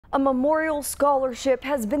A memorial scholarship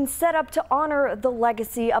has been set up to honor the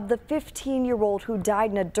legacy of the 15-year-old who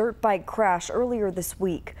died in a dirt bike crash earlier this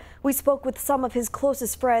week. We spoke with some of his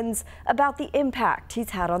closest friends about the impact he's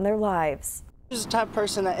had on their lives. He's the type of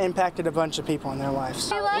person that impacted a bunch of people in their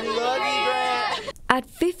lives. We love you, Grant. At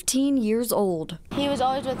 15 years old, he was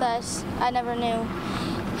always with us. I never knew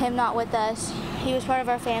him not with us. He was part of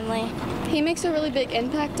our family. He makes a really big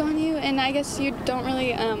impact on you, and I guess you don't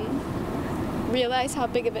really realize how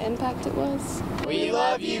big of an impact it was. We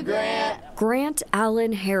love you, Grant. Grant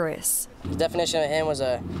Allen Harris. The definition of him was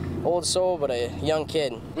a old soul, but a young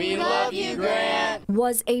kid. We love you, Grant.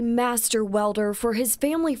 Was a master welder for his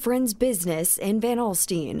family friend's business in Van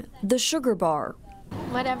Alstyne, the Sugar Bar.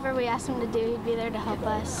 Whatever we asked him to do, he'd be there to help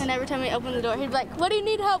us. And every time we opened the door, he'd be like, "What do you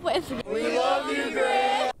need help with?" We love you,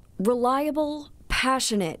 Grant. Reliable,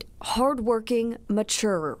 passionate, hardworking,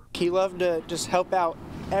 mature. He loved to just help out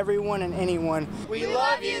everyone and anyone. We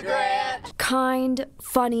love you, Grant. Kind,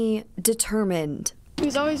 funny, determined. He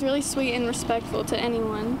was always really sweet and respectful to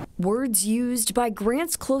anyone. Words used by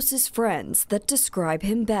Grant's closest friends that describe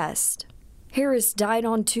him best. Harris died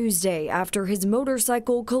on Tuesday after his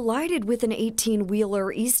motorcycle collided with an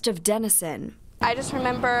 18-wheeler east of Denison. I just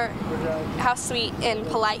remember how sweet and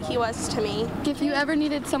polite he was to me. If you ever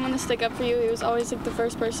needed someone to stick up for you, he was always like the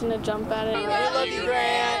first person to jump at it. We love you,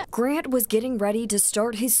 Grant. Grant was getting ready to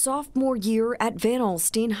start his sophomore year at Van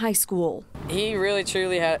Alstyne High School. He really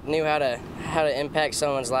truly knew how to impact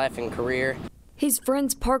someone's life and career. His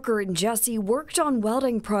friends Parker and Jesse worked on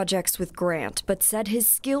welding projects with Grant, but said his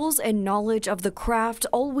skills and knowledge of the craft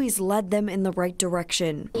always led them in the right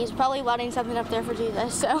direction. He's probably welding something up there for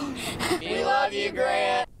Jesus, so. We love you,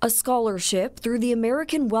 Grant. A scholarship through the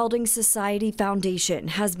American Welding Society Foundation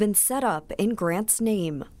has been set up in Grant's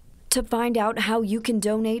name. To find out how you can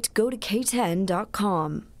donate, go to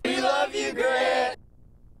k10.com. We love you, Grant.